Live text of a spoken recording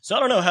So I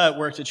don't know how it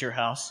works at your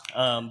house,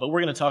 but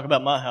we're going to talk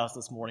about my house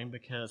this morning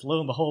because, lo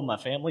and behold, my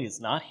family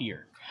is not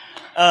here.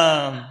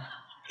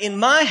 In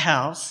my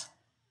house,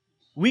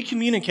 we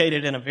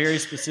communicated in a very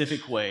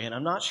specific way, and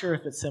I'm not sure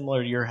if it's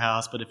similar to your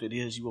house, but if it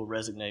is, you will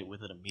resonate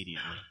with it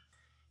immediately.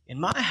 In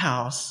my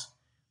house,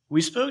 we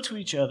spoke to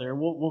each other.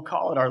 We'll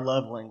call it our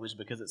love language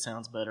because it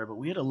sounds better, but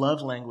we had a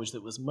love language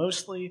that was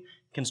mostly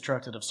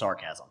constructed of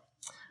sarcasm.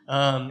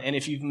 And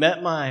if you've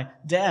met my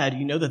dad,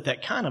 you know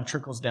that kind of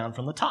trickles down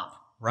from the top,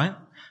 right?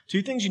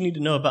 Two things you need to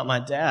know about my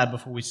dad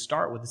before we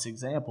start with this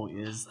example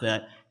is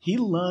that he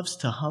loves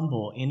to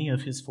humble any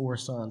of his four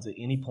sons at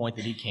any point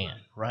that he can,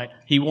 right?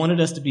 He wanted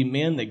us to be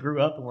men that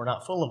grew up and were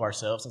not full of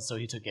ourselves, and so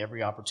he took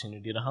every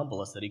opportunity to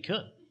humble us that he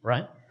could,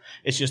 right?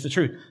 It's just the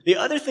truth. The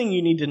other thing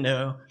you need to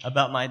know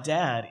about my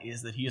dad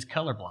is that he is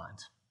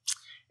colorblind.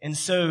 And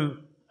so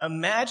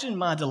imagine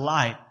my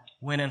delight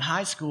when in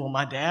high school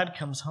my dad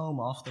comes home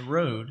off the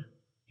road.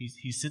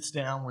 He sits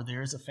down where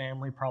there is a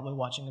family probably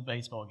watching a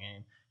baseball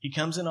game. He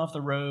comes in off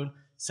the road,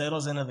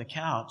 settles into the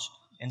couch,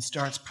 and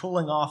starts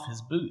pulling off his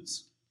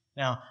boots.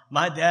 Now,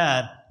 my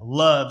dad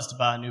loves to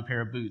buy a new pair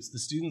of boots. The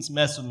students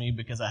mess with me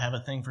because I have a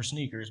thing for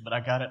sneakers, but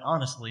I got it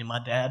honestly.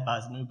 My dad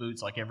buys new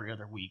boots like every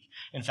other week.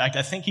 In fact,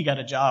 I think he got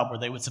a job where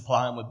they would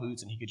supply him with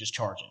boots and he could just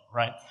charge it,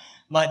 right?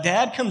 My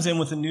dad comes in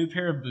with a new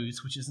pair of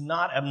boots, which is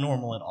not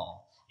abnormal at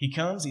all. He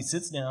comes, he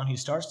sits down, he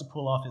starts to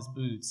pull off his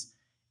boots,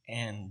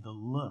 and the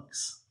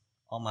looks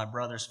on my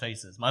brother's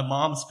faces, my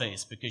mom's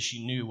face, because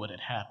she knew what had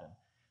happened.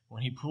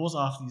 When he pulls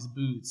off these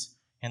boots,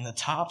 and the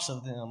tops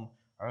of them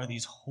are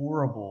these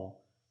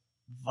horrible,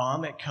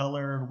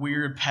 vomit-colored,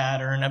 weird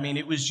pattern. I mean,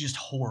 it was just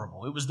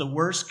horrible. It was the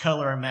worst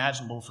color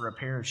imaginable for a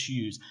pair of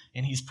shoes.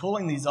 And he's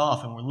pulling these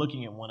off, and we're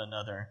looking at one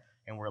another,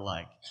 and we're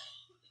like,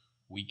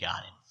 we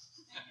got him.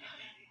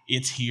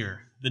 It's here.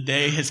 The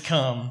day has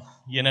come,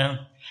 you know?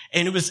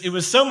 And it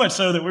was so much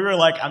so that we were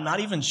like, I'm not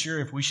even sure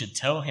if we should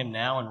tell him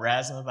now and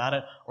razz him about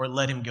it or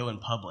let him go in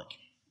public.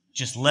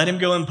 Just let him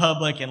go in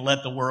public and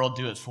let the world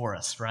do it for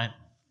us, right?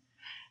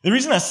 The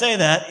reason I say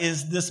that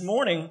is this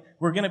morning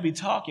we're going to be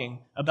talking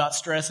about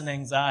stress and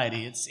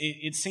anxiety.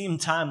 It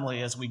seemed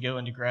timely as we go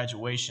into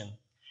graduation.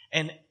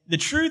 And the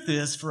truth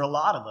is, for a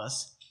lot of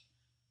us,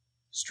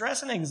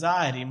 stress and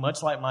anxiety,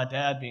 much like my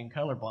dad being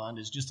colorblind,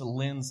 is just a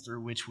lens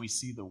through which we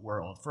see the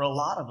world. For a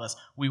lot of us,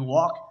 we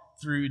walk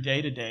through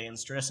day to day, and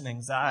stress and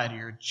anxiety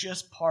are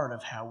just part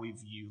of how we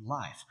view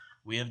life.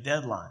 We have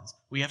deadlines.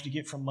 We have to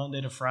get from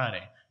Monday to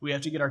Friday. We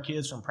have to get our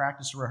kids from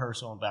practice to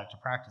rehearsal and back to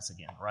practice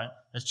again, right?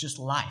 That's just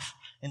life.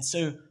 And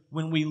so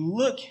when we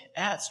look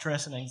at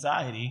stress and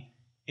anxiety,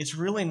 it's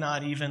really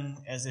not even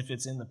as if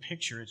it's in the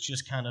picture. It's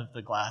just kind of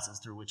the glasses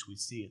through which we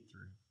see it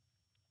through.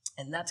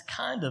 And that's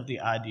kind of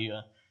the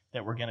idea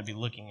that we're going to be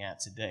looking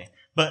at today.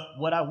 But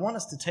what I want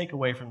us to take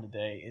away from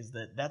today is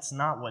that that's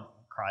not what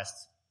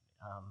Christ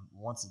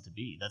wants it to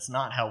be. That's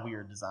not how we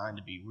are designed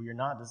to be. We are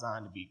not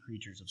designed to be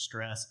creatures of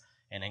stress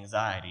and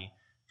anxiety,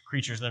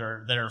 creatures that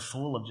are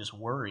full of just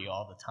worry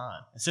all the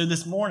time. And so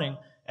this morning,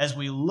 as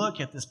we look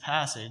at this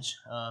passage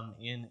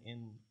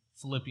in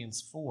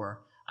Philippians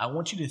 4, I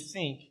want you to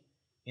think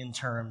in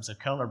terms of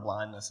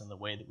colorblindness and the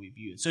way that we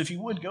view it. So if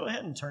you would, go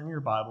ahead and turn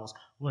your Bibles.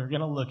 We're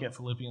going to look at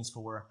Philippians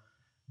 4,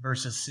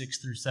 verses 6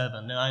 through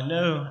 7. Now, I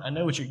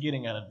know what you're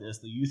getting out of this.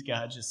 The youth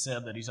guy just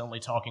said that he's only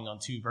talking on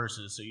 2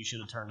 verses, so you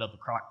should have turned up the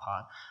crock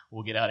pot.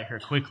 We'll get out of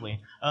here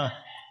quickly.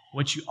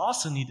 What you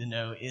also need to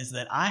know is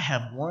that I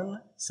have 1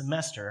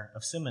 semester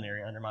of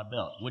seminary under my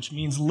belt, which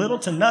means little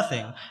to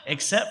nothing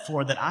except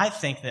for that I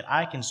think that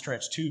I can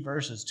stretch 2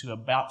 verses to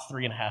about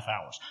 3.5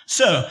 hours.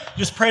 So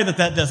just pray that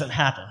doesn't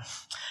happen.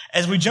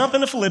 As we jump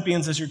into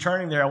Philippians, as you're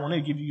turning there, I want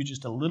to give you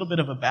just a little bit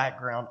of a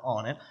background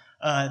on it.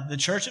 The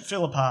church at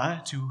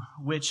Philippi, to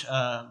which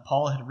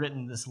Paul had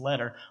written this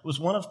letter, was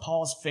one of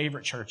Paul's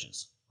favorite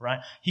churches.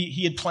 Right?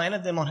 He had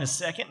planted them on his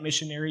second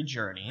missionary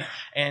journey,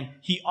 and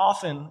he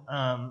often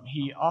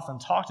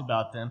talked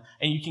about them,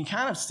 and you can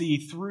kind of see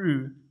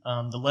through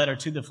the letter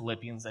to the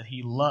Philippians that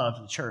he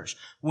loved the church.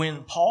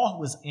 When Paul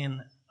was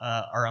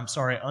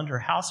under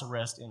house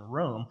arrest in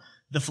Rome,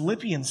 the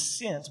Philippians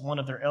sent one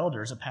of their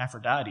elders,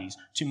 Epaphroditus,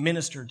 to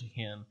minister to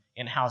him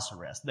in house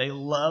arrest. They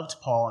loved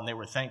Paul and they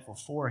were thankful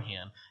for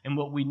him. And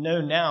what we know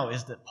now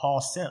is that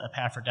Paul sent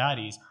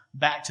Epaphroditus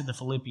back to the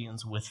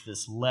Philippians with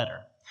this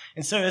letter.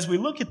 And so as we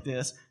look at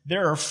this,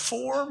 there are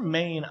 4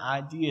 main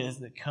ideas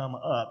that come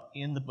up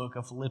in the book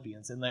of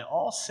Philippians, and they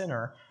all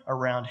center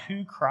around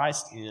who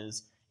Christ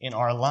is in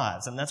our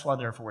lives. And that's why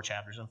there are 4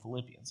 chapters in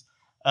Philippians.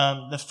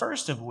 The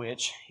first of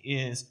which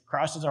is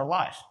Christ is our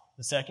life.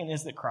 The second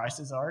is that Christ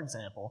is our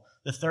example.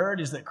 The third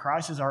is that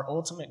Christ is our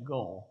ultimate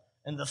goal.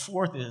 And the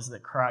fourth is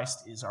that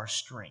Christ is our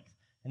strength.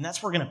 And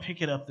that's where we're going to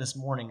pick it up this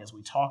morning as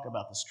we talk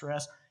about the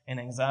stress and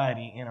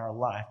anxiety in our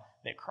life,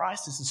 that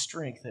Christ is the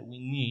strength that we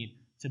need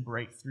to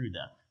break through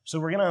that. So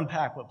we're going to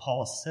unpack what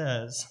Paul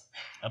says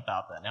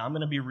about that. Now, I'm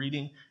going to be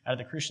reading out of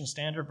the Christian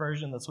Standard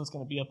Version. That's what's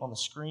going to be up on the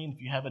screen.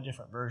 If you have a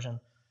different version,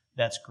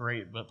 that's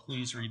great, but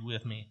please read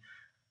with me.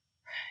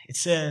 It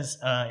says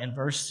in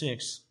verse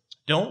 6,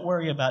 Don't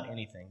worry about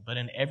anything, but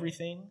in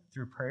everything,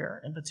 through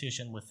prayer and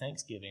petition with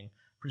thanksgiving,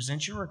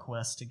 present your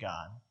requests to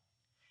God.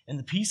 And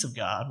the peace of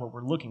God, what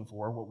we're looking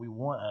for, what we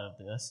want out of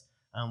this,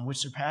 which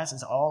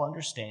surpasses all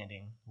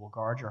understanding, will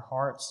guard your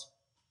hearts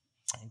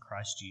in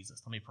Christ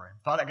Jesus. Let me pray.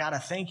 Father God, I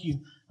thank you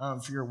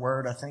for your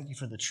word. I thank you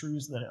for the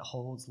truths that it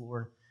holds,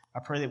 Lord. I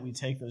pray that we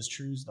take those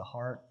truths to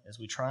heart as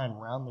we try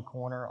and round the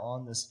corner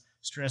on this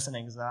stress and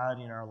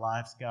anxiety in our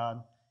lives,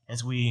 God,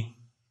 as we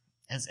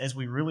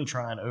really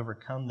try and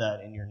overcome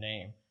that in your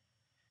name.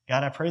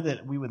 God, I pray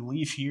that we would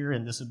leave here,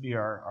 and this would be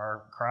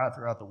our cry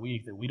throughout the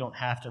week, that we don't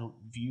have to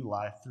view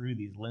life through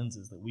these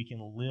lenses, that we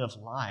can live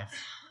life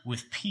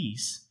with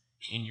peace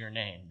in your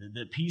name.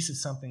 That peace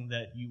is something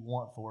that you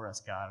want for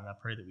us, God, and I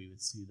pray that we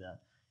would see that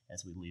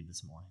as we leave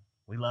this morning.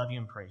 We love you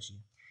and praise you.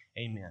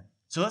 Amen.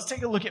 So let's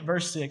take a look at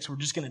verse 6. We're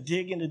just going to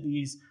dig into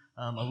these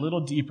a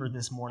little deeper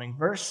this morning.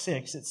 Verse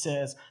 6, it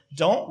says,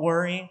 don't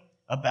worry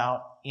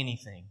about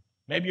anything.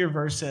 Maybe your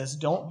verse says,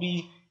 don't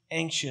be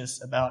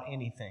anxious about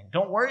anything.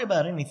 Don't worry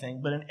about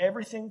anything, but in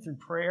everything through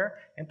prayer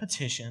and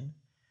petition,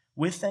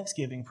 with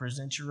thanksgiving,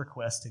 present your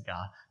requests to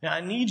God. Now,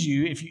 I need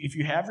you, if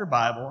you have your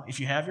Bible, if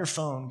you have your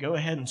phone, go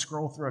ahead and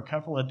scroll through a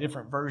couple of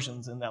different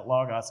versions in that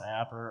Logos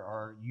app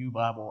or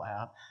YouBible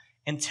app,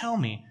 and tell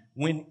me,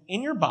 when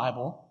in your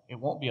Bible, it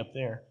won't be up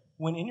there,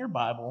 when in your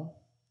Bible,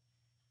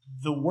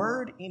 the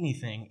word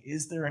anything,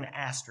 is there an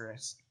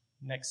asterisk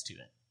next to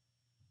it?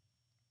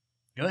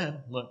 Go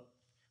ahead, look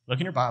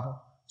in your Bible,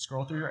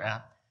 scroll through your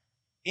app.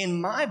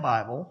 In my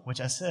Bible, which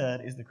I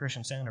said is the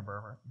Christian Standard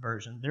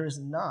Version, there is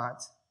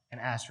not an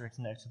asterisk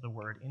next to the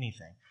word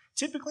anything.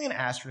 Typically, an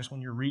asterisk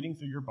when you're reading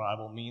through your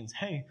Bible means,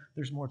 hey,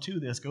 there's more to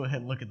this. Go ahead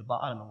and look at the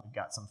bottom, and we've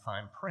got some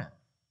fine print.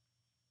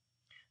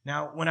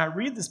 Now, when I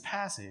read this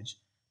passage,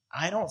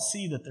 I don't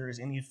see that there is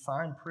any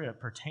fine print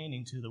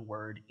pertaining to the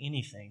word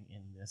anything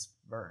in this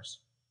verse.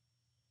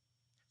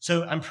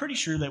 So I'm pretty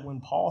sure that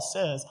when Paul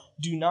says,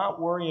 do not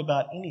worry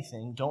about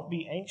anything, don't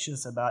be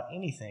anxious about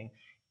anything,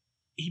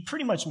 he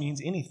pretty much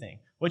means anything.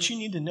 What you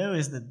need to know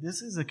is that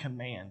this is a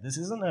command. This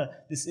isn't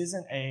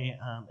a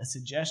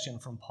suggestion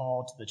from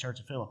Paul to the church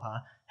of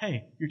Philippi.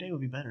 Hey, your day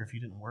would be better if you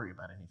didn't worry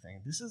about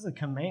anything. This is a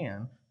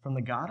command from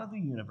the God of the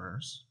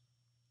universe,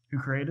 who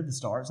created the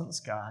stars in the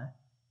sky,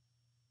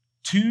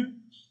 to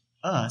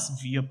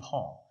us via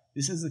Paul.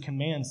 This is a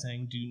command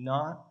saying, do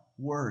not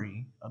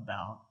worry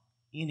about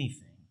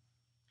anything.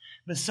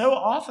 But so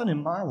often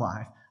in my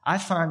life, I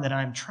find that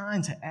I'm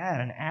trying to add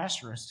an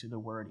asterisk to the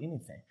word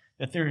anything.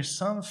 That there is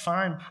some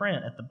fine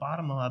print at the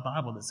bottom of my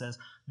Bible that says,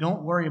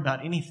 don't worry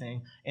about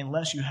anything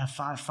unless you have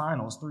 5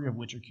 finals, 3 of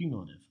which are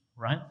cumulative,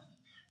 right?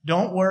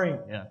 Don't worry.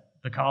 Yeah,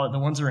 the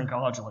ones that are in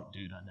college are like,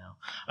 dude, I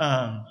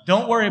know.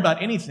 Don't worry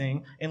about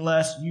anything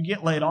unless you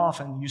get laid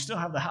off and you still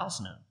have the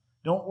house note.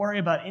 Don't worry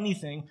about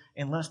anything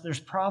unless there's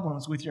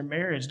problems with your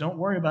marriage. Don't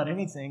worry about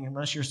anything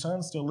unless your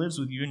son still lives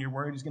with you and you're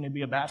worried he's going to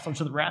be a bachelor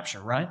to the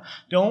rapture, right?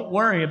 Don't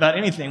worry about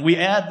anything. We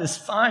add this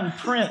fine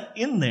print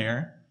in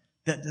there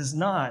that does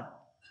not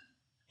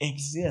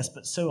exist.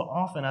 But so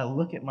often I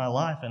look at my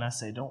life and I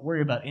say, don't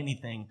worry about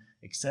anything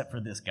except for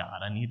this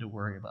God. I need to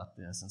worry about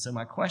this. And so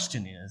my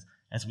question is,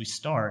 as we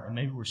start, and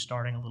maybe we're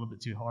starting a little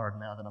bit too hard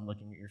now that I'm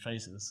looking at your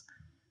faces,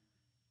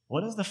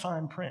 what is the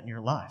fine print in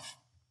your life?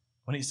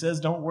 When he says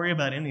don't worry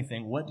about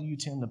anything, what do you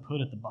tend to put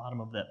at the bottom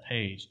of that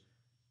page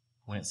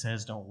when it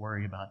says don't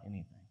worry about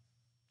anything?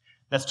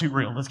 That's too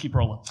real. Let's keep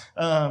rolling.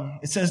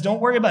 It says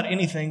don't worry about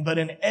anything, but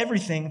in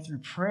everything through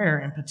prayer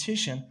and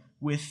petition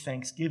with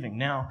thanksgiving.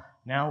 Now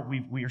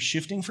we are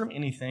shifting from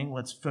anything.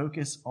 Let's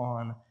focus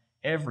on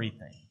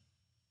everything.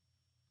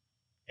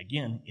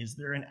 Again, is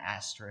there an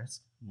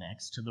asterisk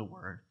next to the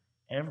word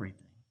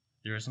everything?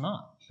 There is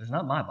not. There's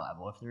not in my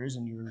Bible. If there is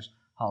in yours,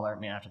 holler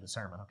at me after the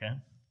sermon, okay?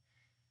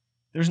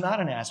 There's not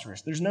an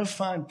asterisk. There's no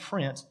fine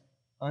print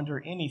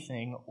under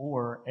anything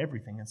or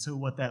everything. And so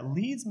what that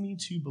leads me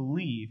to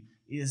believe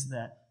is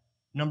that,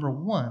 number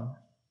one,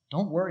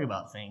 don't worry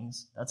about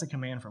things. That's a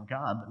command from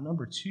God. But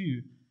number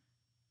two,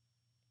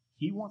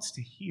 he wants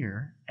to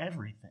hear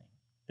everything.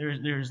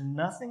 There's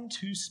nothing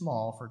too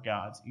small for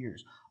God's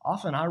ears.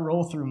 Often I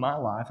roll through my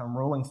life. I'm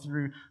rolling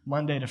through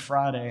Monday to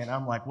Friday, and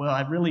I'm like, well,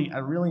 I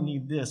really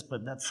need this,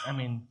 but that's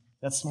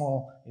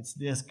small. It's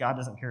this. God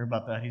doesn't care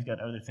about that. He's got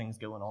other things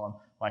going on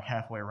like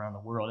halfway around the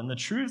world. And the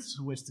truth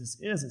to which this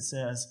is, it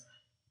says,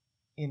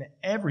 in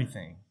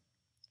everything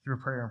through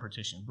prayer and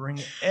petition. Bring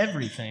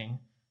everything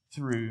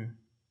through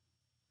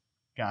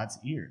God's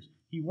ears.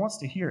 He wants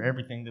to hear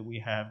everything that we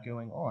have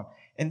going on.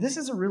 And this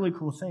is a really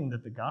cool thing,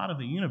 that the God of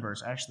the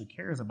universe actually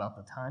cares about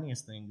the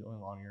tiniest thing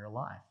going on in your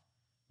life.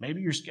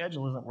 Maybe your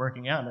schedule isn't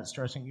working out and it's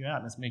stressing you out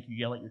and it's making you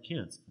yell at your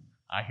kids.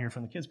 I hear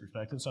from the kids'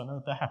 perspective, so I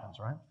know that happens,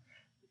 right?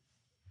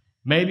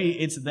 Maybe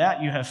it's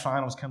that you have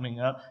finals coming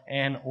up,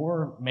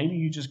 or maybe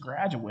you just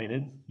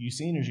graduated, you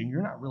seniors, and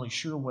you're not really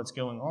sure what's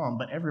going on,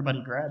 but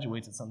everybody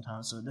graduates at some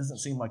time, so it doesn't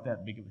seem like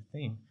that big of a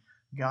thing.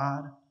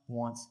 God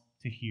wants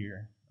to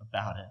hear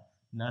about it.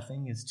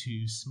 Nothing is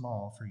too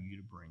small for you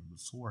to bring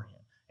before him.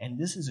 And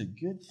this is a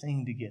good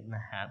thing to get in the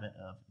habit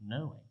of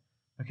knowing,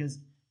 because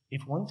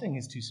if one thing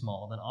is too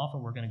small, then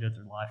often we're going to go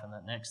through life and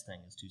that next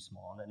thing is too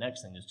small, and that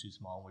next thing is too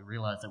small, and we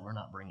realize that we're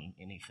not bringing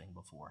anything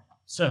before Him.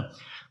 So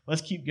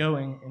let's keep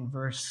going in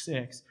verse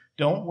 6.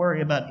 Don't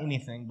worry about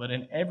anything, but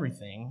in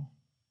everything,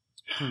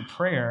 through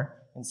prayer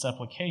and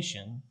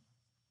supplication.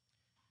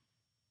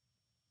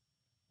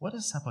 What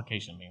does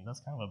supplication mean?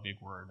 That's kind of a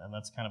big word, and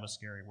that's kind of a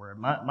scary word.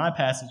 My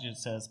passage, it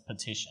says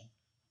petition,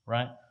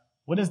 right?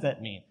 What does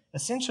that mean?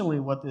 Essentially,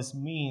 what this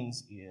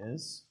means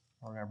is,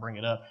 we're going to bring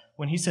it up,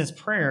 when he says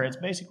prayer, it's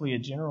basically a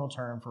general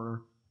term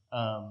for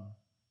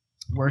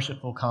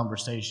worshipful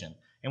conversation.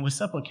 And with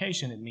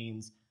supplication, it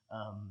means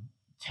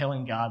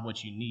telling God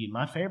what you need.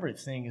 My favorite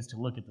thing is to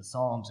look at the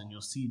Psalms, and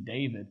you'll see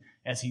David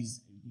as he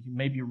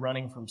may be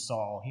running from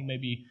Saul. He may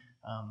be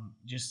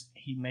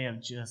he may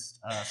have just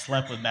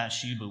slept with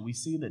Bathsheba. We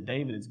see that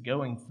David is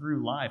going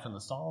through life, and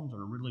the Psalms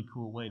are a really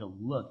cool way to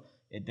look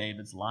at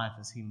David's life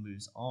as he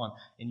moves on.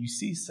 And you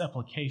see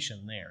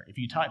supplication there. If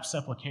you type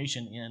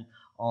supplication in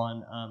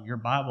on your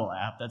Bible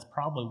app, that's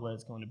probably what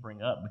it's going to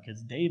bring up,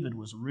 because David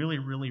was really,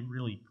 really,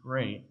 really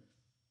great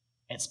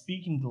at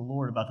speaking to the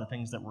Lord about the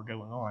things that were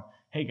going on.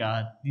 Hey,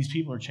 God, these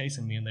people are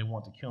chasing me and they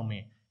want to kill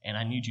me, and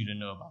I need you to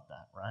know about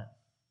that, right?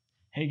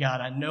 Hey,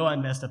 God, I know I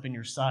messed up in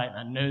your sight, and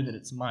I know that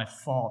it's my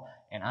fault,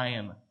 and I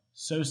am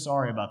so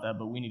sorry about that,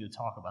 but we need to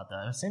talk about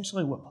that.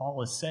 Essentially, what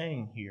Paul is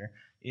saying here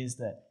is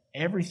that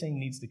everything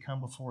needs to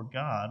come before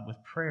God with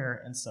prayer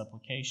and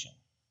supplication.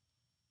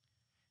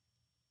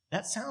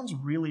 That sounds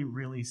really,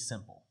 really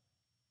simple.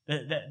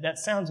 That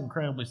sounds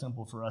incredibly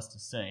simple for us to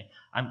say.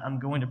 I'm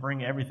going to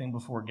bring everything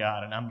before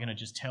God, and I'm going to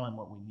just tell Him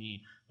what we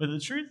need. But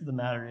the truth of the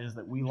matter is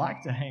that we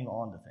like to hang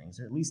on to things,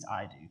 or at least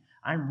I do.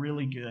 I'm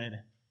really good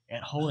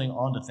at holding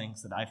on to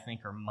things that I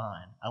think are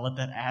mine. I let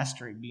that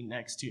asterisk be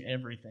next to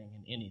everything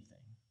and anything.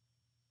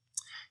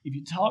 If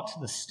you talk to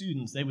the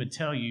students, they would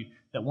tell you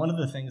that one of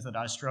the things that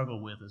I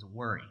struggle with is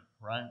worry,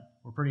 right?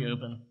 We're pretty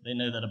open. They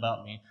know that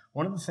about me.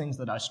 One of the things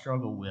that I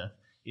struggle with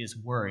is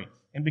worry.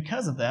 And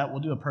because of that,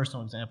 we'll do a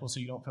personal example so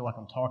you don't feel like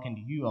I'm talking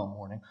to you all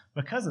morning.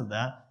 Because of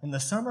that, in the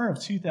summer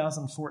of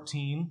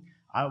 2014,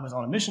 I was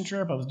on a mission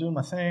trip. I was doing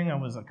my thing. I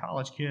was a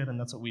college kid, and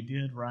that's what we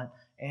did, right?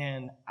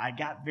 And I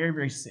got very,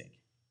 very sick,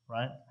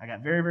 right? I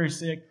got very, very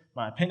sick.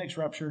 My appendix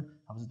ruptured.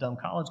 I was a dumb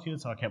college kid,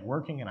 so I kept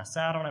working, and I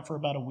sat on it for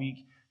about a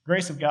week.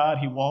 Grace of God,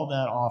 He walled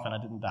that off, and I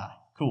didn't die.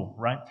 Cool,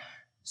 right?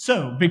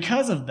 So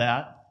because of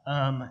that,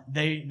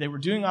 they were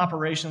doing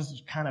operations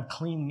to kind of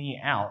clean me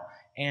out.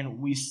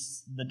 And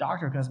the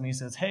doctor comes to me and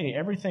says, hey,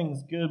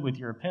 everything's good with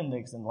your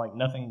appendix, and like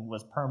nothing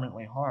was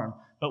permanently harmed,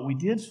 but we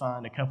did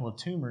find a couple of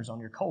tumors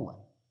on your colon,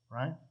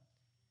 right?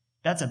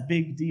 That's a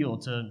big deal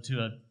to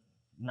a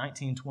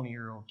 19,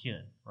 20-year-old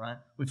kid, right?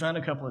 We found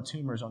a couple of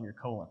tumors on your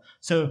colon.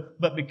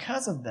 But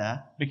because of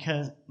that,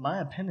 because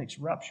my appendix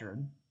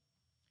ruptured,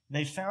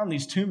 they found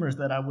these tumors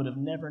that I would have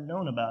never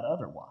known about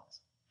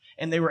otherwise.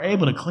 And they were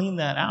able to clean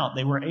that out.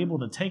 They were able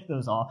to take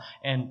those off.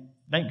 And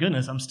thank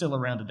goodness I'm still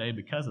around today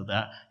because of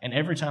that. And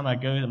every time I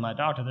go to my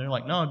doctor, they're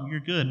like, no, you're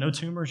good. No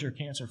tumors. You're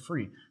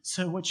cancer-free.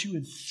 So what you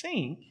would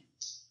think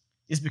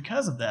is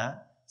because of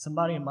that,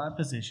 somebody in my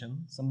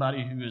position,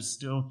 somebody who is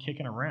still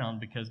kicking around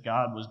because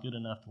God was good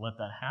enough to let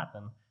that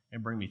happen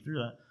and bring me through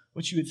that,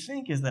 what you would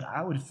think is that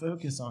I would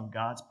focus on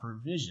God's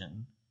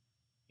provision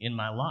in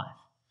my life.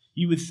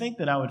 You would think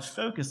that I would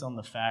focus on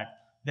the fact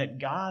that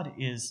God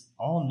is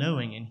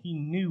all-knowing, and He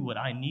knew what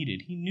I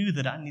needed. He knew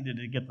that I needed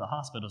to get to the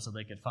hospital so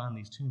they could find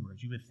these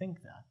tumors. You would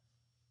think that.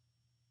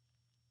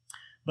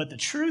 But the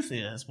truth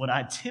is, what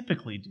I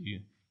typically do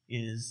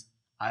is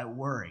I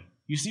worry.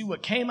 You see,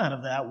 what came out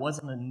of that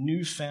wasn't a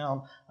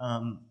newfound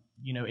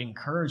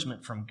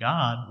encouragement from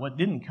God. What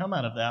didn't come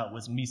out of that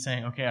was me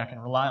saying, okay, I can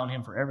rely on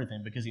Him for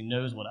everything because He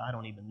knows what I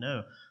don't even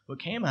know. What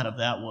came out of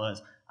that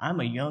was I'm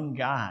a young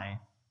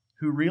guy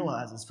who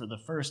realizes for the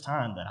first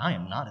time that I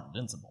am not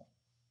invincible.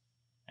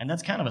 And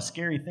that's kind of a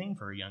scary thing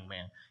for a young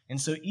man. And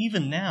so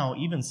even now,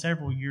 even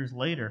several years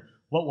later,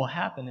 what will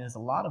happen is a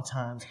lot of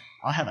times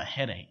I'll have a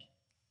headache,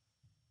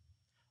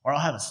 or I'll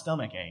have a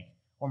stomach ache,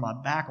 or my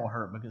back will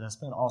hurt because I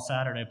spent all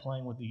Saturday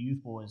playing with the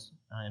youth boys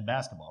in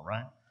basketball,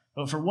 right?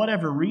 But for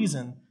whatever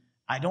reason,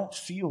 I don't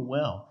feel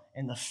well.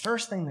 And the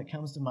first thing that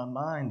comes to my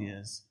mind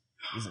is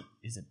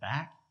it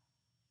back?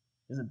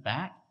 Is it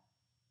back?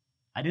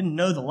 I didn't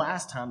know the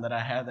last time that I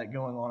had that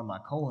going on in my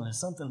colon. Is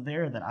something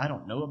there that I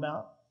don't know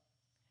about?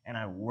 And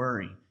I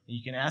worry. And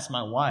you can ask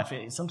my wife.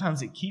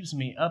 Sometimes it keeps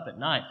me up at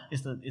night.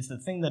 It's the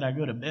thing that I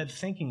go to bed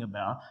thinking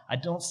about. I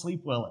don't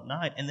sleep well at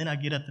night, and then I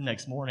get up the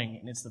next morning,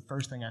 and it's the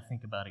first thing I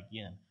think about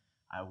again.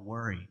 I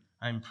worry.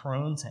 I'm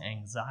prone to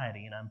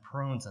anxiety, and I'm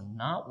prone to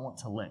not want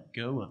to let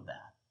go of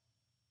that.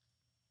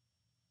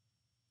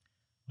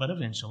 But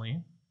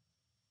eventually,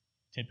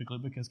 typically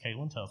because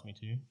Caitlin tells me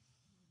to,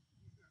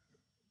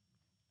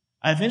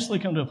 I eventually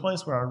come to a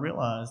place where I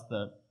realize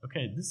that,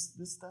 okay,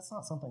 that's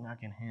not something I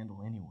can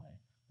handle anyway.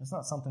 That's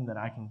not something that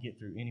I can get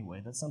through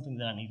anyway. That's something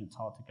that I need to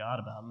talk to God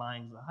about. My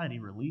anxiety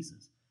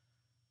releases.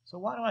 So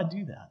why do I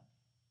do that?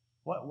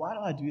 Why do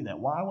I do that?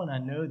 Why, when I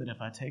know that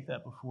if I take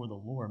that before the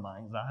Lord, my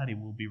anxiety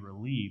will be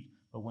relieved,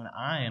 but when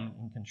I am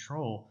in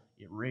control,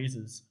 it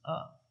raises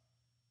up.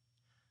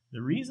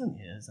 The reason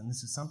is, and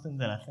this is something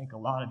that I think a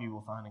lot of you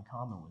will find in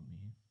common with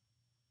me,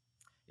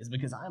 is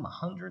because I'm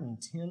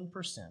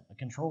 110% a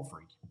control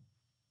freak.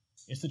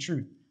 It's the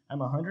truth. I'm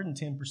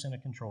 110% a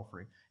control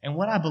freak. And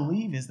what I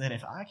believe is that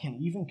if I can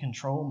even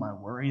control my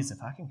worries,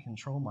 if I can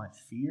control my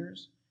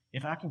fears,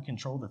 if I can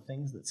control the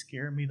things that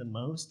scare me the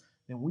most,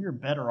 then we are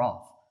better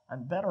off.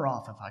 I'm better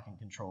off if I can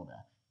control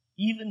that.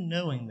 Even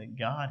knowing that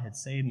God had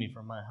saved me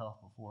from my health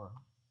before,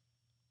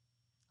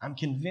 I'm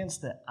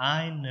convinced that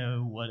I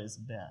know what is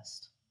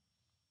best.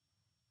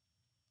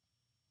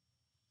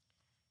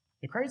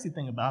 The crazy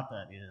thing about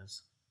that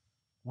is,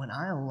 when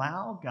I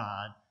allow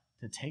God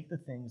to take the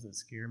things that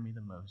scare me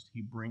the most,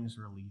 He brings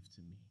relief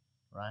to me,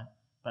 right?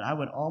 But I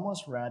would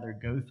almost rather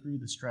go through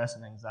the stress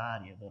and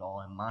anxiety of it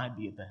all and might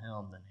be at the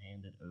helm than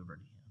hand it over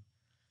to Him.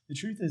 The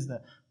truth is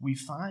that we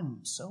find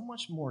so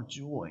much more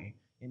joy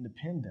in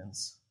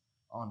dependence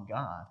on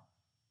God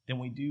than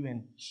we do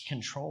in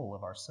control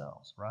of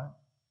ourselves, right?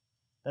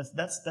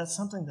 That's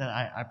something that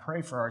I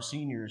pray for our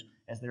seniors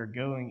as they're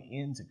going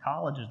into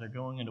college, as they're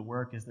going into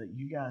work, is that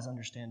you guys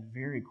understand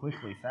very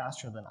quickly,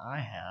 faster than I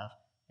have,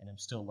 and I'm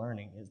still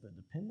learning, is that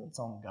dependence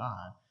on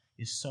God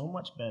is so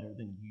much better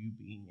than you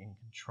being in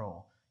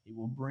control. It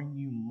will bring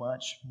you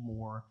much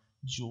more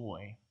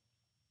joy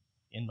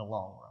in the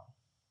long run.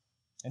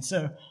 And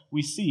so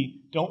we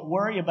see, don't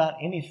worry about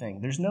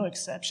anything. There's no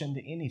exception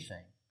to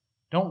anything.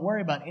 Don't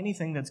worry about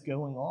anything that's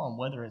going on,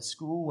 whether it's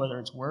school, whether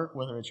it's work,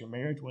 whether it's your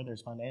marriage, whether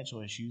it's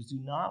financial issues. Do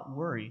not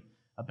worry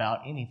about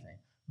anything.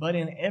 But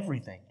in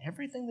everything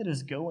that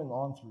is going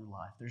on through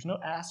life, there's no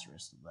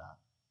asterisk to that.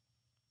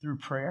 Through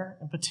prayer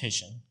and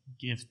petition,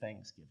 give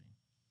thanksgiving.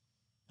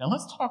 Now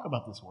let's talk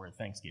about this word,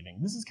 thanksgiving.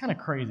 This is kind of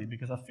crazy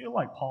because I feel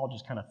like Paul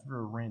just kind of threw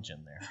a wrench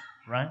in there,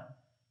 right?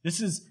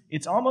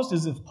 It's almost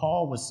as if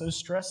Paul was so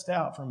stressed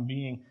out from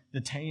being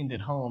detained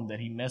at home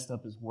that he messed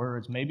up his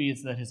words. Maybe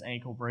it's that his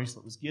ankle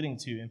bracelet was getting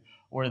to him,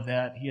 or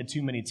that he had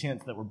too many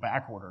tents that were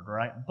backordered,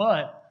 right?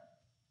 But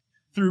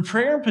through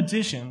prayer and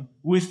petition,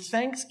 with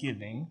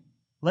thanksgiving,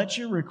 let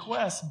your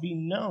requests be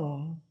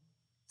known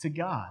to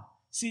God.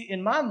 See,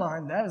 in my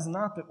mind, that is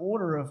not the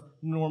order of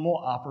normal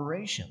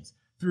operations.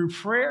 Through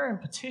prayer and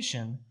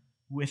petition,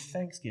 with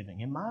thanksgiving.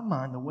 In my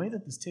mind, the way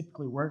that this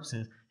typically works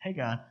is, hey,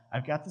 God,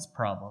 I've got this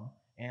problem,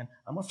 and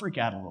I'm going to freak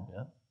out a little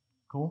bit.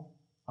 Cool?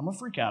 I'm going to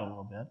freak out a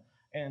little bit.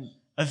 And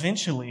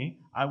eventually,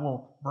 I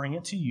will bring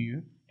it to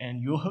you,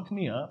 and you'll hook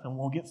me up, and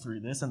we'll get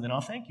through this, and then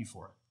I'll thank you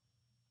for it.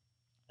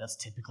 That's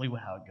typically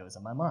how it goes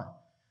in my mind.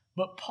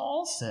 But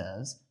Paul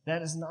says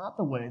that is not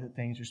the way that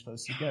things are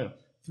supposed to go.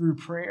 Through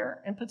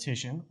prayer and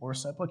petition or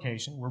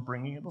supplication, we're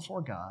bringing it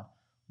before God.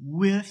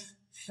 With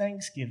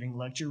thanksgiving,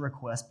 let your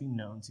request be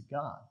known to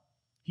God.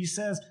 He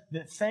says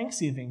that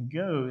thanksgiving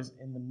goes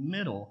in the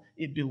middle.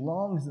 It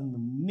belongs in the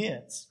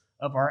midst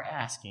of our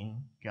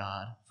asking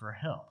God for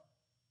help.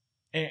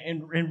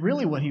 And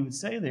really what he would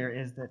say there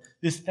is that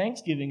this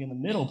thanksgiving in the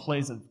middle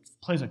plays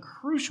a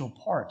crucial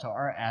part to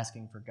our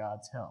asking for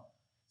God's help.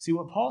 See,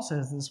 what Paul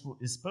says this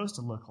is supposed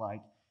to look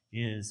like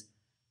is,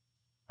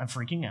 I'm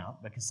freaking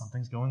out because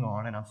something's going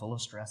on and I'm full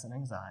of stress and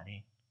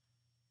anxiety.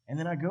 And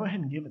then I go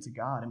ahead and give it to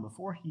God. And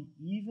before He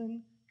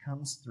even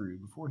comes through,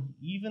 before He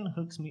even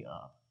hooks me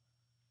up,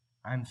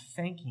 I'm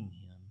thanking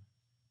Him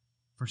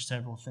for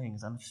several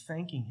things. I'm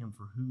thanking Him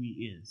for who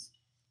He is.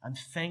 I'm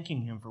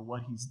thanking Him for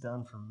what He's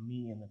done for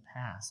me in the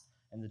past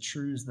and the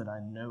truths that I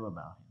know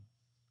about Him.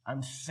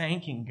 I'm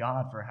thanking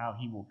God for how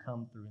He will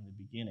come through in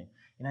the beginning.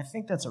 And I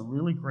think that's a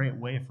really great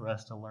way for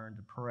us to learn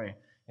to pray.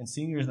 And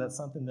seniors, that's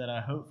something that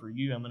I hope for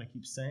you, I'm going to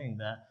keep saying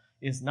that,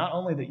 is not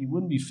only that you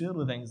wouldn't be filled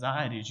with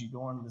anxiety as you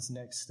go on to this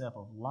next step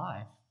of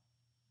life,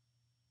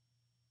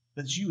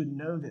 but that you would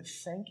know that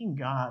thanking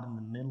God in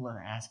the middle of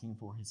asking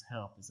for His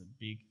help is a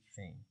big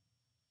thing.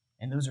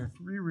 And those are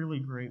 3 really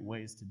great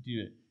ways to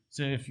do it.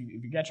 So if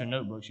you got your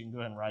notebooks, you can go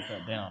ahead and write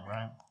that down,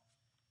 right?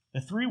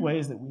 The 3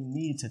 ways that we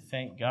need to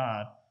thank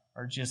God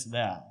are just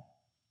that.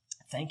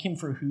 Thank Him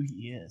for who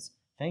He is.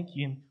 Thank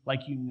Him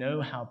like you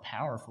know how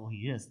powerful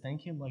He is.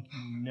 Thank Him like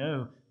you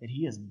know that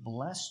He has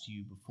blessed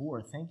you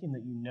before. Thank Him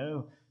that you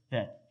know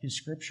that His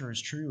Scripture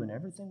is true and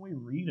everything we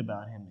read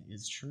about Him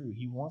is true.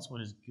 He wants what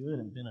is good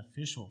and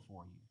beneficial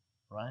for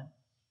you, right?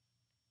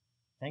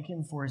 Thank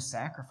Him for His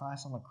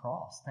sacrifice on the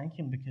cross. Thank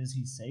Him because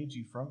He saved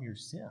you from your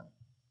sin.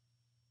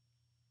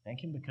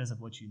 Thank Him because of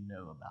what you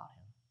know about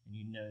Him and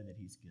you know that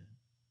He's good.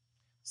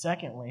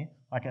 Secondly,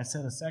 like I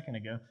said a second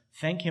ago,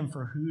 thank Him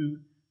for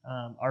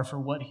for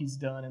what He's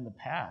done in the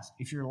past.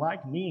 If you're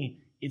like me,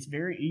 it's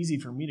very easy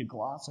for me to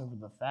gloss over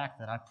the fact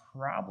that I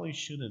probably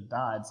should have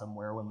died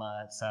somewhere when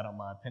I sat on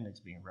my appendix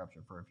being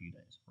ruptured for a few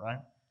days, right?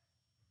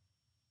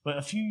 But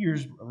a few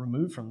years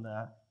removed from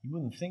that, you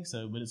wouldn't think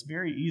so, but it's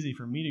very easy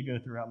for me to go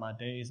throughout my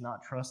days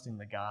not trusting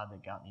the God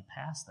that got me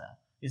past that.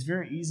 It's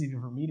very easy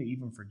for me to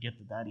even forget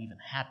that even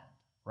happened,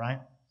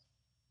 right?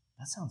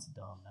 That sounds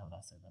dumb now that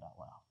I say that out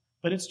loud.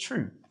 But it's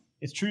true.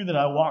 It's true that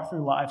I walk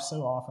through life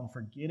so often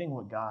forgetting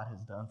what God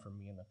has done for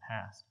me in the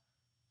past.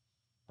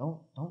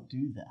 Don't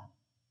do that.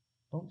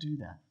 Don't do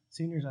that.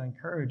 Seniors, I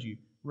encourage you,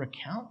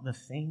 recount the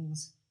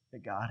things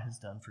that God has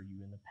done for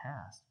you in the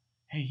past.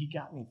 Hey, he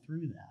got me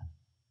through that.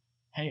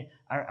 Hey,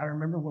 I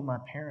remember when my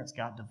parents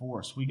got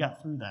divorced. We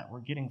got through that. We're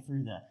getting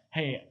through that.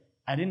 Hey,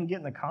 I didn't get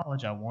in the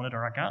college I wanted,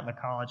 or I got in the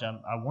college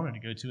I wanted to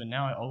go to, and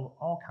now I owe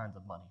all kinds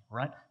of money,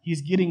 right?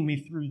 He's getting me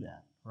through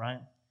that, right?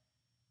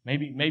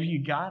 Maybe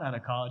you got out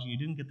of college and you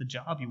didn't get the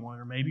job you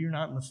wanted, or maybe you're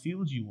not in the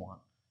field you want.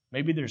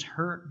 Maybe there's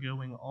hurt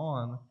going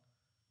on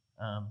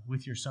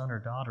with your son or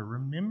daughter.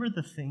 Remember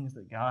the things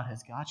that God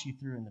has got you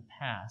through in the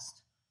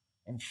past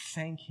and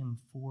thank him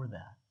for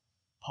that.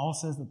 Paul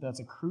says that that's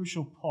a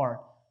crucial part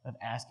of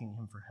asking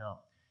him for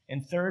help.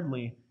 And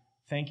thirdly,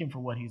 thank him for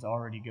what he's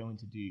already going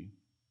to do.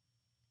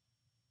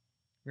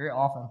 Very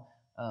often,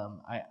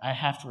 I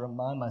have to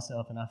remind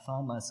myself, and I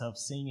find myself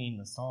singing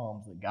the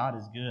Psalms, that God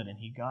is good, and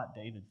he got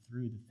David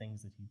through the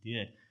things that he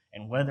did.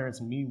 And whether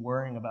it's me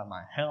worrying about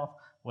my health,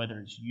 whether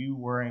it's you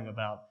worrying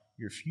about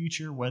your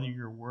future, whether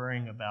you're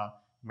worrying about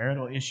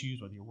marital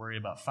issues, whether you're worried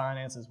about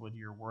finances, whether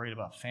you're worried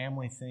about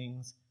family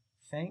things,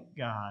 thank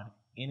God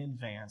in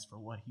advance for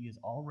what he is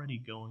already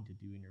going to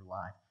do in your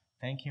life.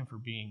 Thank him for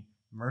being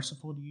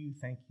merciful to you.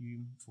 Thank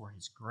you for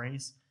his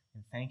grace.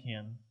 And thank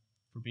him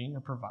for being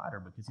a provider,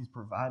 because he's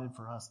provided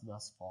for us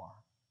thus far.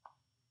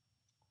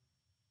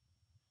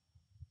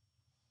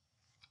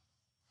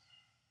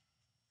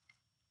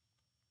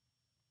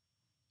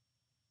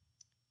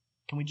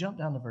 Can we jump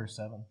down to verse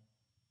 7?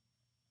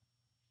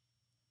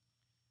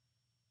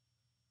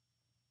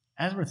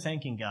 As we're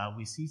thanking God,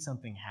 we see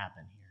something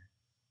happen here.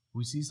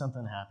 We see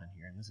something happen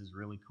here, and this is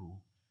really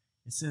cool.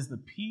 It says, the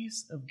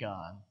peace of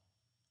God,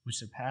 which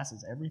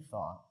surpasses every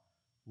thought,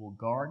 will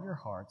guard your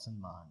hearts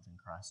and minds in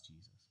Christ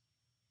Jesus.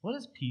 What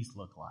does peace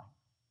look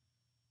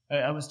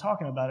like? I was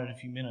talking about it a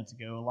few minutes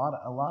ago. A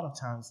lot of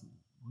times,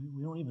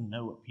 we don't even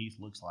know what peace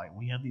looks like.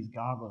 We have these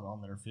goggles on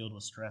that are filled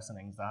with stress and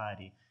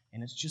anxiety,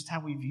 and it's just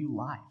how we view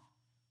life.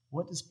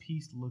 What does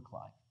peace look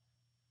like?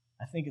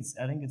 I think it's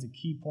a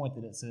key point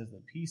that it says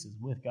that peace is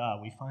with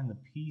God. We find the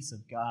peace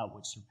of God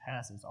which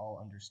surpasses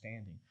all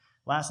understanding.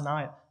 Last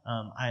night,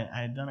 I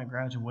had done a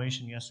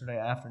graduation yesterday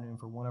afternoon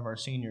for one of our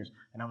seniors,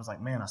 and I was like,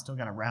 man, I still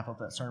got to wrap up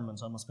that sermon,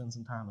 so I'm going to spend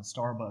some time at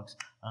Starbucks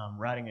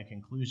writing a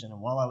conclusion.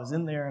 And while I was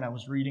in there and I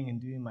was reading and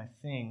doing my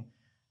thing,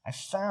 I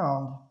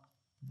found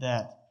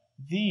that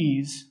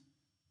these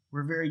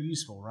were very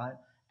useful, right?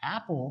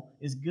 Apple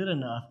is good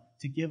enough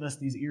to give us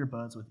these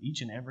earbuds with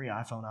each and every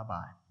iPhone I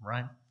buy,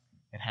 right?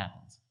 It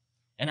happens.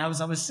 And I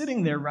was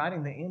sitting there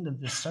writing the end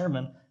of this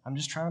sermon. I'm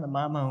just trying to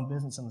mind my own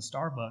business in the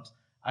Starbucks.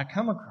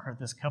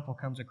 This couple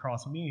comes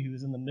across me who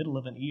is in the middle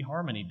of an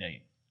eHarmony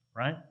date,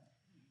 right?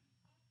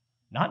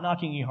 Not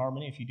knocking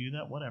eHarmony. If you do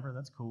that, whatever,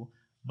 that's cool.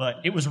 But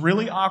it was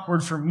really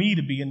awkward for me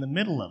to be in the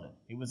middle of it.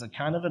 It was a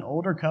kind of an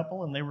older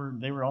couple, and they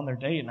were on their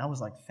date, and I was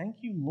like, thank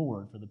you,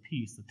 Lord, for the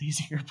peace that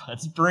these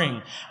earbuds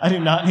bring. I do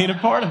not need a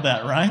part of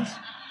that, right?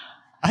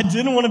 I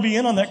didn't want to be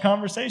in on that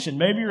conversation.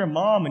 Maybe you're a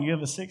mom and you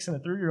have a 6 and a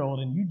 3-year-old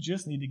and you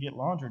just need to get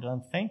laundry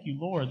done. Thank you,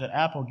 Lord, that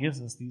Apple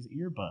gives us these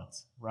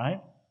earbuds,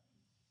 right?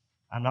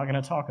 I'm not going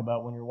to talk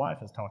about when your wife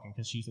is talking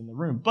because she's in the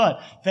room.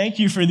 But thank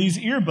you for these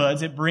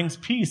earbuds. It brings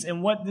peace.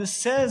 And what this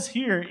says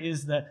here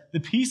is that the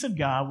peace of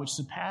God, which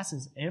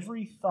surpasses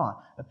every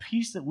thought, a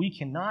peace that we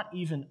cannot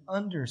even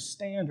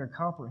understand or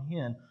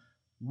comprehend,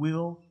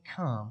 will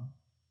come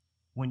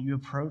when you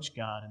approach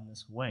God in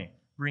this way.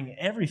 Bring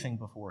everything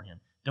before him.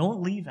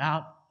 Don't leave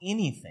out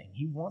anything.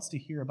 He wants to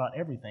hear about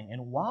everything.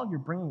 And while you're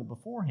bringing it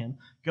before him,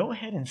 go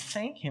ahead and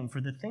thank him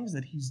for the things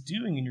that he's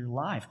doing in your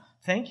life.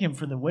 Thank him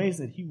for the ways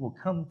that he will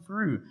come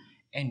through.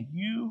 And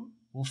you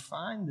will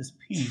find this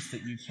peace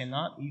that you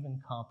cannot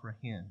even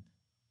comprehend.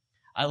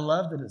 I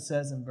love that it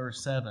says in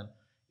verse 7,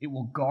 it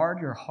will guard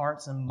your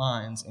hearts and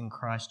minds in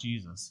Christ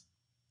Jesus.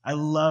 I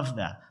love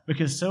that,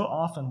 because so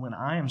often when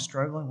I am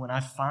struggling, when I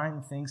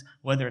find things,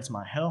 whether it's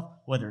my health,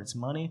 whether it's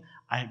money,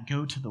 I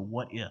go to the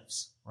what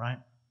ifs, right?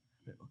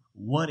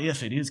 What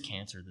if it is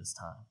cancer this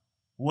time?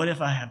 What if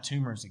I have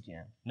tumors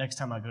again next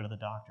time I go to the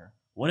doctor?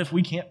 What if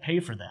we can't pay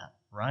for that,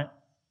 right?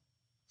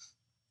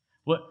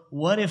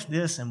 What if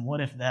this and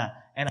what if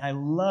that? And I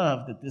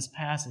love that this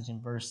passage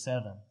in verse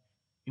 7,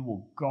 it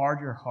will guard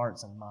your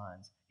hearts and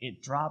minds.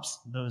 It drops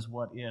those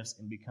what ifs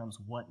and becomes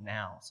what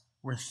nows.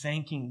 We're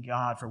thanking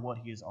God for what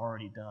he has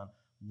already done.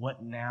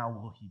 What now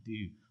will he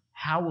do?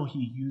 How will he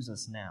use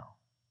us now,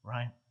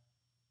 right?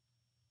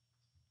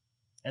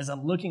 As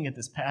I'm looking at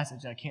this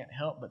passage, I can't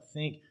help but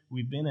think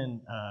we've been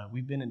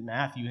in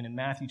Matthew, and in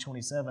Matthew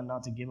 27,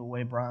 not to give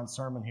away Brian's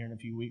sermon here in a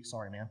few weeks,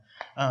 sorry, man.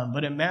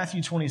 But in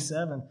Matthew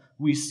 27,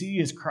 we see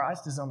as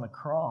Christ is on the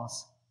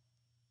cross,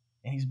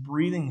 and he's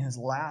breathing his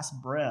last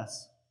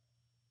breaths,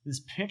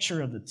 this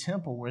picture of the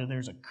temple where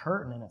there's a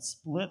curtain and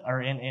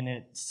and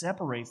it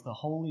separates the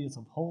holiest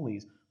of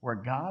holies, where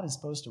God is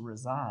supposed to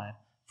reside,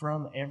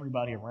 from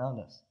everybody around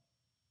us.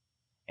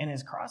 And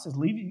as Christ is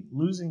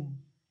losing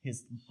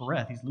his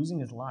breath, he's losing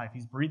his life,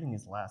 he's breathing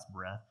his last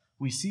breath,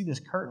 we see this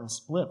curtain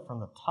split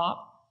from the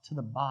top to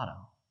the bottom.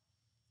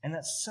 And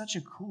that's such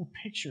a cool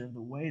picture of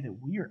the way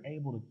that we are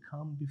able to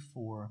come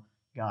before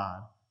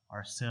God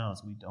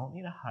ourselves. We don't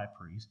need a high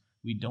priest.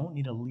 We don't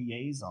need a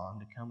liaison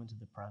to come into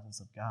the presence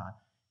of God.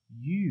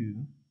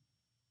 You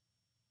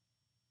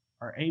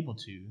are able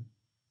to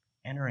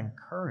and are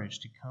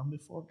encouraged to come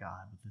before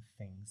God with the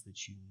things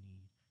that you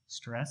need.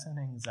 Stress and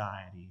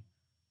anxiety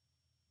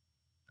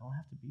don't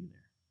have to be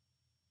there.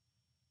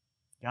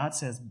 God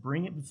says,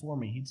 bring it before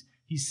me.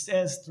 He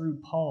says through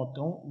Paul,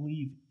 don't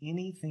leave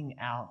anything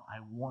out. I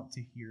want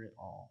to hear it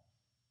all.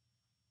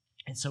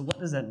 And so what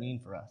does that mean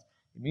for us?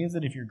 It means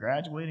that if you're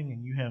graduating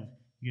and you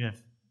have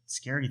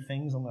scary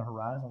things on the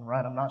horizon,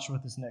 right? I'm not sure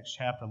what this next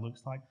chapter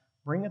looks like.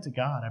 Bring it to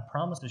God. I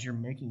promise as you're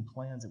making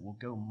plans, it will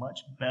go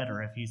much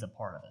better if He's a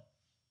part of it,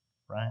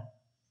 right?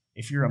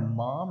 If you're a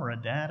mom or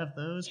a dad of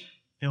those,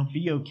 they'll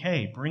be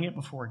okay. Bring it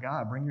before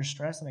God. Bring your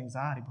stress and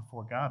anxiety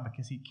before God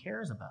because He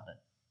cares about it.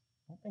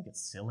 Don't think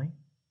it's silly.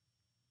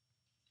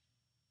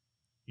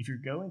 If you're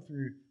going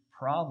through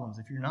problems,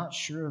 if you're not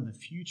sure of the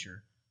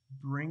future,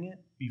 bring it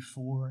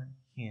before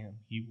Him.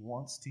 He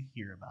wants to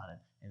hear about it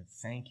and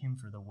thank Him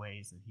for the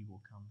ways that He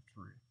will come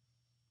through.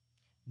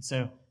 And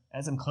so,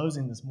 as I'm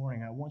closing this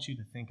morning, I want you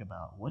to think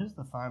about, what is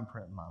the fine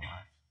print in my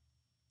life?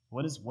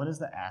 What is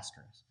the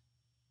asterisk?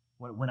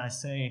 When I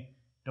say,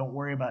 don't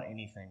worry about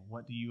anything,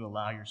 what do you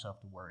allow yourself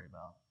to worry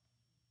about?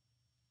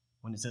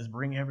 When it says,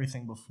 bring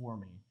everything before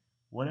me,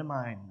 what am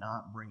I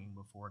not bringing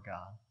before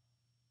God?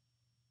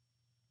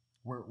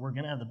 We're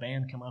going to have the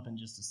band come up in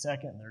just a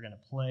second, and they're going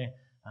to play,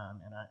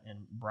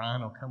 and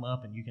Brian will come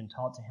up, and you can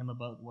talk to him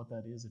about what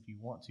that is if you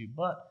want to.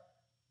 But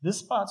this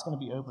spot's going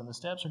to be open. The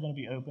steps are going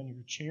to be open.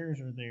 Your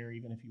chairs are there,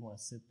 even if you want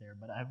to sit there.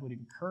 But I would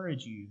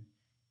encourage you,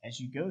 as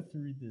you go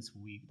through this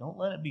week, don't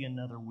let it be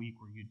another week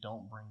where you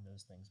don't bring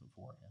those things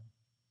before Him.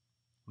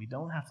 We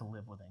don't have to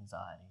live with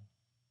anxiety.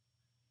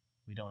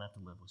 We don't have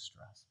to live with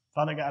stress.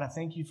 Father God, I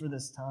thank You for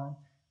this time.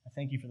 I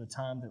thank You for the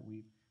time that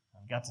we've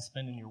got to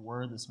spend in Your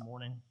Word this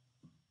morning.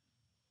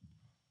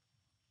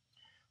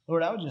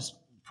 Lord, I would just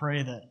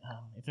pray that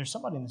if there's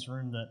somebody in this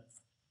room that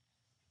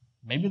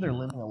maybe they're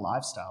living a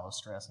lifestyle of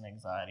stress and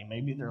anxiety,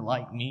 maybe they're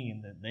like me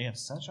and that they have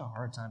such a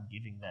hard time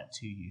giving that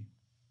to You.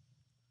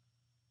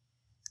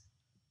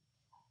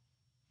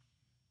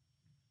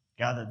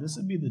 God, that this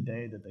would be the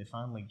day that they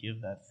finally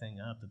give that thing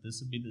up, that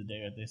this would be the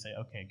day that they say,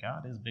 okay,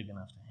 God is big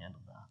enough to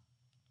handle that.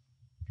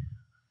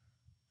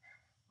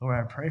 Lord,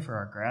 I pray for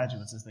our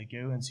graduates as they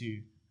go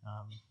into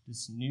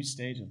this new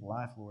stage of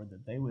life, Lord,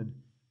 that they would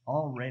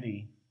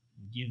already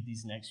give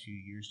these next few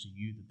years to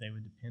You, that they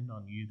would depend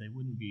on You. They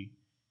wouldn't be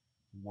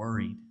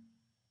worried,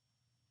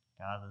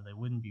 God, that they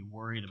wouldn't be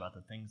worried about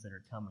the things that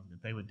are coming,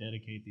 that they would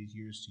dedicate these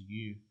years to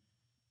You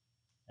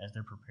as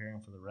they're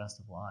preparing for the rest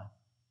of life.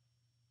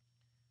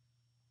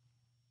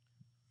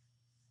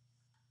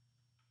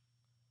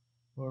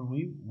 Lord,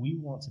 we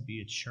want to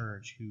be a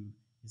church who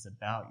is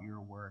about Your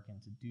work,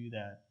 and to do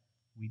that,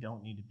 we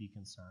don't need to be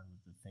concerned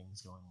with the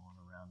things going on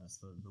around us,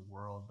 the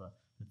world, the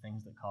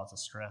things that cause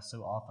us stress.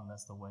 So often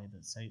that's the way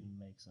that Satan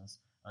makes us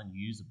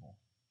unusable.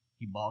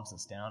 He bogs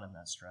us down in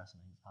that stress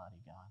and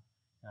anxiety, God.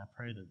 And I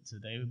pray that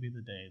today would be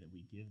the day that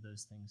we give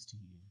those things to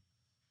You.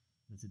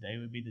 That today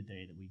would be the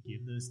day that we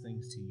give those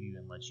things to You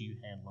and let You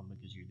handle them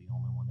because You're the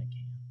only one that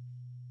can.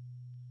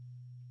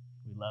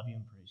 We love You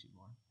and praise